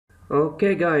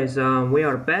Okay guys, we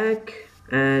are back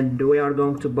and we are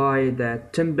going to buy the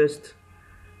Tempest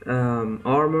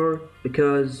armor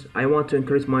because I want to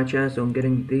increase my chance on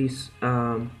getting these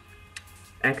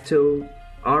active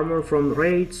armor from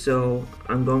raids, so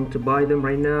I'm going to buy them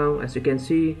right now. As you can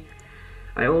see,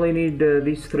 I only need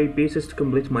these 3 pieces to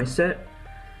complete my set.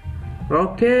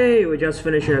 Okay, we just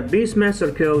finished a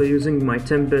Beastmaster kill using my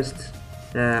Tempest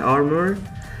armor.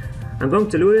 I'm going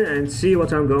to loot it and see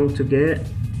what I'm going to get.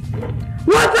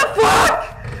 What the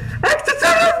fuck?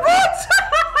 Extraterrestrial bots!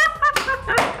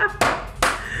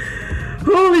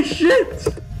 Holy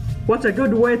shit! What a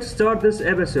good way to start this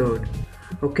episode.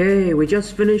 Okay, we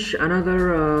just finished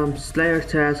another Slayer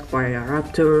task by a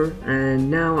Raptor,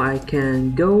 and now I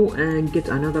can go and get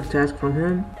another task from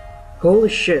him. Holy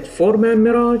shit, 4-man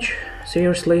Mirage?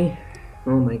 Seriously?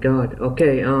 Oh my god.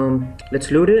 Okay,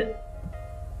 let's loot it.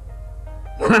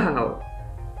 Wow!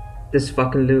 This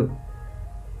fucking loot.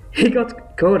 He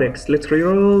got Codex, let's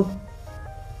reroll.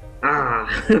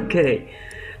 Ah, okay.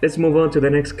 Let's move on to the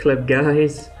next clip,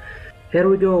 guys. Here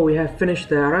we go, we have finished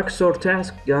the Araxor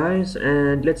task, guys,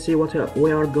 and let's see what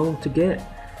we are going to get.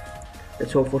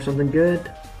 Let's hope for something good.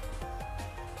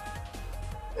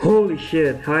 Holy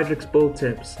shit, Hydrix Bolt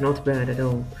Tips, not bad at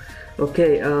all.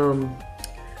 Okay, I'm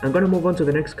gonna move on to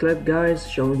the next clip, guys,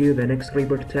 showing you the next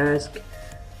Rebirth task.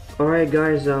 Alright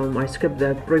guys, I skipped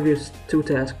the previous 2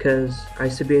 tasks because I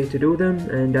CBA to do them,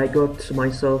 and I got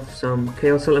myself some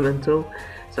Chaos Elemental,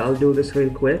 so I'll do this real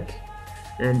quick,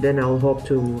 and then I'll hope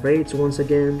to raids once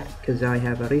again because I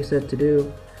have a reset to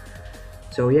do.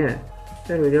 So yeah,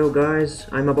 there we go guys,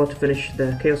 I'm about to finish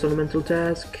the Chaos Elemental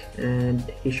task, and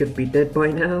he should be dead by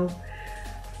now.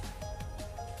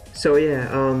 So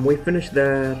yeah, we finished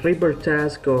the Rebirth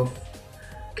task of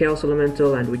Chaos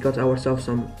Elemental and we got ourselves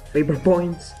some Rebirth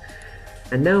points.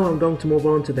 And now I'm going to move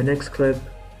on to the next clip.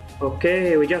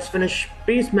 Okay, we just finished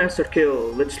Beastmaster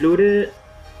kill. Let's loot it.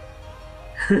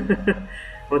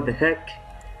 What the heck?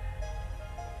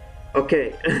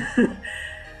 Okay,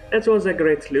 that was a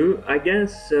great loot, I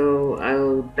guess. So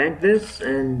I'll bank this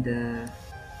and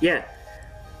yeah,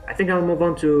 I think I'll move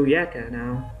on to Yaka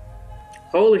now.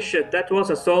 Holy shit, that was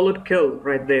a solid kill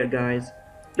right there, guys.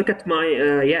 Look at my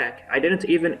yak. I didn't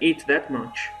even eat that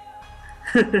much.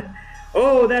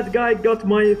 Oh, that guy got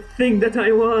my thing that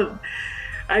I want.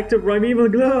 Active Primeval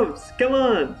Gloves. Come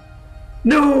on.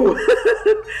 No.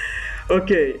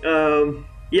 Okay.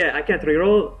 Yeah, I can't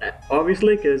reroll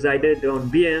obviously because I did on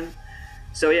BM.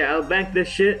 So yeah, I'll bank this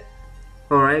shit.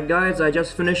 Alright guys, I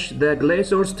just finished the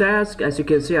Glazor's task. As you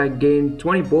can see, I gained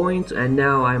 20 points and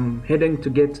now I'm heading to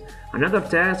get another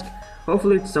task.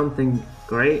 Hopefully it's something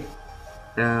great.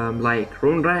 Like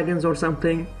Rune Dragons or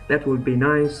something. That would be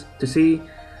nice to see.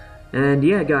 And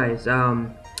yeah guys,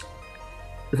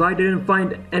 if I didn't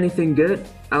find anything good,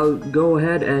 I'll go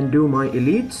ahead and do my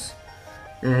elites,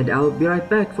 and I'll be right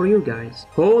back for you guys.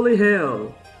 Holy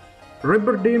hell,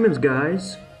 Ripper Demons,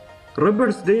 guys.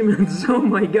 Ripper's Demons. Oh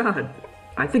my god.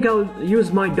 I think I'll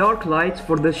use my Dark Lights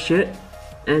for this shit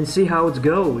and see how it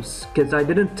goes, because I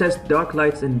didn't test Dark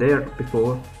Lights in there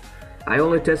before. I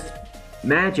only test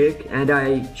Magic, and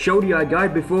I showed you a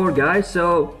guide before, guys,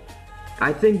 so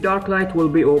I think Dark Light will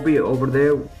be OB over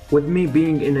there with me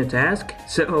being in a task,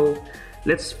 so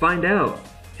let's find out.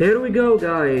 Here we go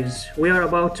guys, we are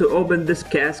about to open this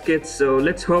casket, so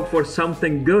let's hope for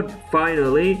something good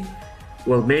finally.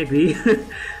 Well, maybe.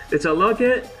 It's a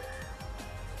locket.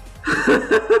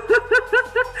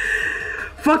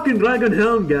 Fucking Dragon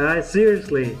Helm, guys,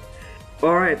 seriously.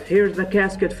 Alright, here's the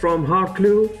casket from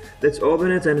Harklu. Let's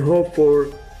open it and hope for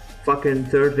fucking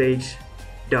 3rd age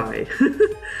die.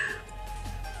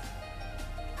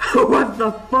 What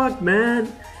the fuck,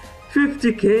 man?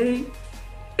 50k?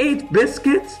 8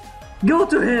 biscuits? Go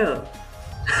to hell!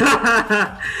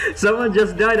 Someone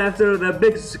just died after the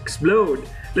big explode.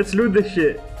 Let's loot this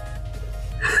shit.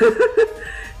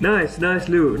 Nice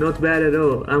loot, not bad at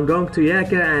all. I'm going to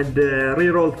Yaka and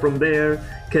reroll from there,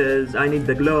 cause I need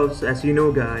the gloves, as you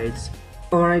know guys.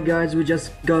 Alright guys, we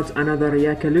just got another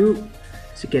Yaka loot.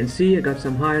 As you can see, I got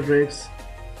some Hydrix,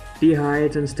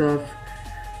 Dehydes and stuff.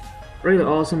 Really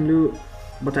awesome loot,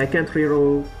 but I can't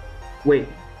reroll. Wait,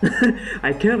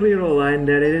 I can't reroll and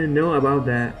I didn't know about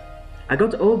that. I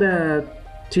got all the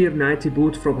tier 90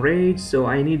 boots from Rage, so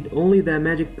I need only the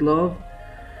magic glove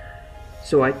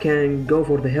so I can go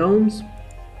for the helms.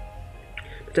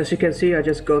 But as you can see, I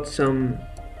just got some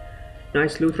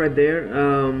nice loot right there.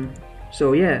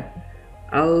 So yeah,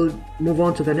 I'll move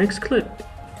on to the next clip.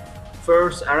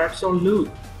 First, Araxor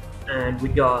loot, and we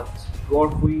got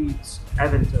Dwarf Weeds,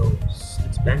 Aventos.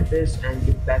 Let's bank this and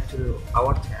get back to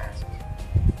our task.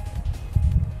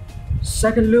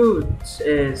 Second loot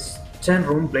is 10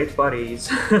 rune plate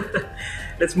bodies.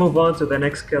 Let's move on to the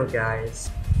next kill, guys.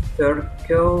 Third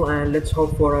kill, and let's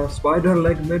hope for a spider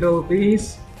leg middle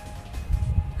piece.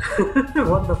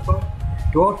 What the fuck?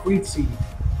 Dwarf wheat seed.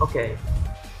 Okay.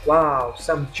 Wow,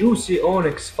 some juicy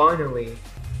onyx finally.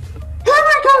 Oh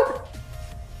my god!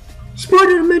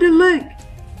 Spider middle leg!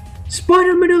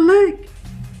 Spider middle leg!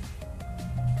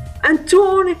 And 2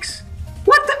 onyx!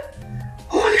 What the?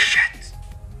 Holy shit!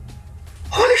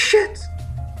 Holy shit!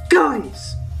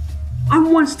 Guys!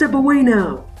 I'm 1 step away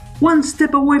now! 1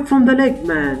 step away from the leg,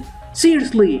 man!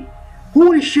 Seriously!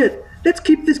 Holy shit! Let's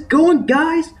keep this going,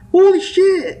 guys! Holy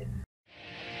shit!